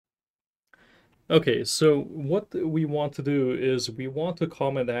Okay, so what we want to do is we want to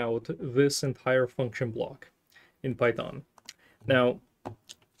comment out this entire function block in Python. Now,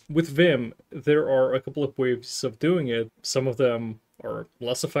 with Vim, there are a couple of ways of doing it. Some of them are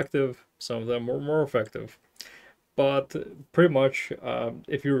less effective, some of them are more effective. But pretty much,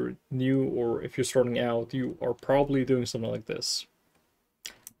 if you're new or if you're starting out, you are probably doing something like this.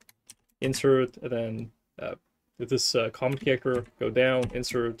 Insert, and then with this comment character, go down,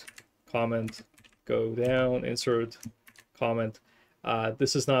 insert, comment, go down, insert, comment.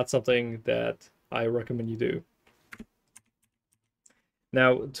 This is not something that I recommend you do.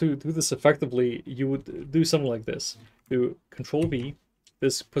 Now, to do this effectively, you would do something like this. Do Control V.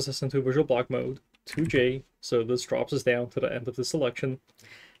 This puts us into visual block mode. 2J, so this drops us down to the end of the selection,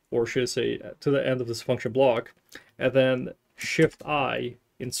 or should I say to the end of this function block, and then Shift I,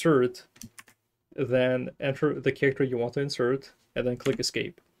 insert, then enter the character you want to insert, and then click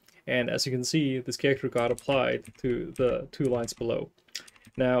escape. And as you can see, this character got applied to the 2 lines below.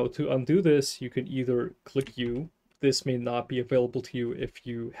 Now, to undo this, you can either click U. This may not be available to you if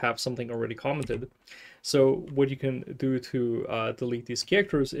you have something already commented. So what you can do to delete these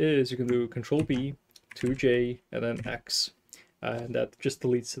characters is you can do Control B, 2J, and then X. And that just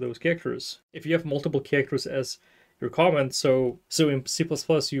deletes those characters. If you have multiple characters as your comment, so in C++,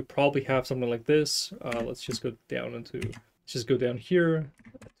 you probably have something like this. Let's just go down here,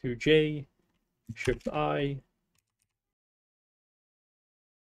 2J, Shift I,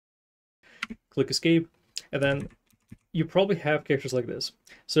 click escape, and then you probably have characters like this.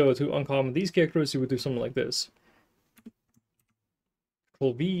 So to uncomment these characters, you would do something like this.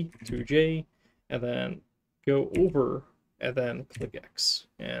 Control V, 2J, and then go over, and then click X.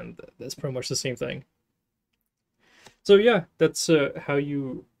 And that's pretty much the same thing. So yeah, that's how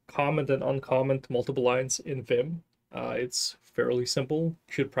you comment and uncomment multiple lines in Vim. It's fairly simple.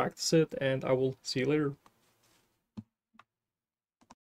 You should practice it, and I will see you later.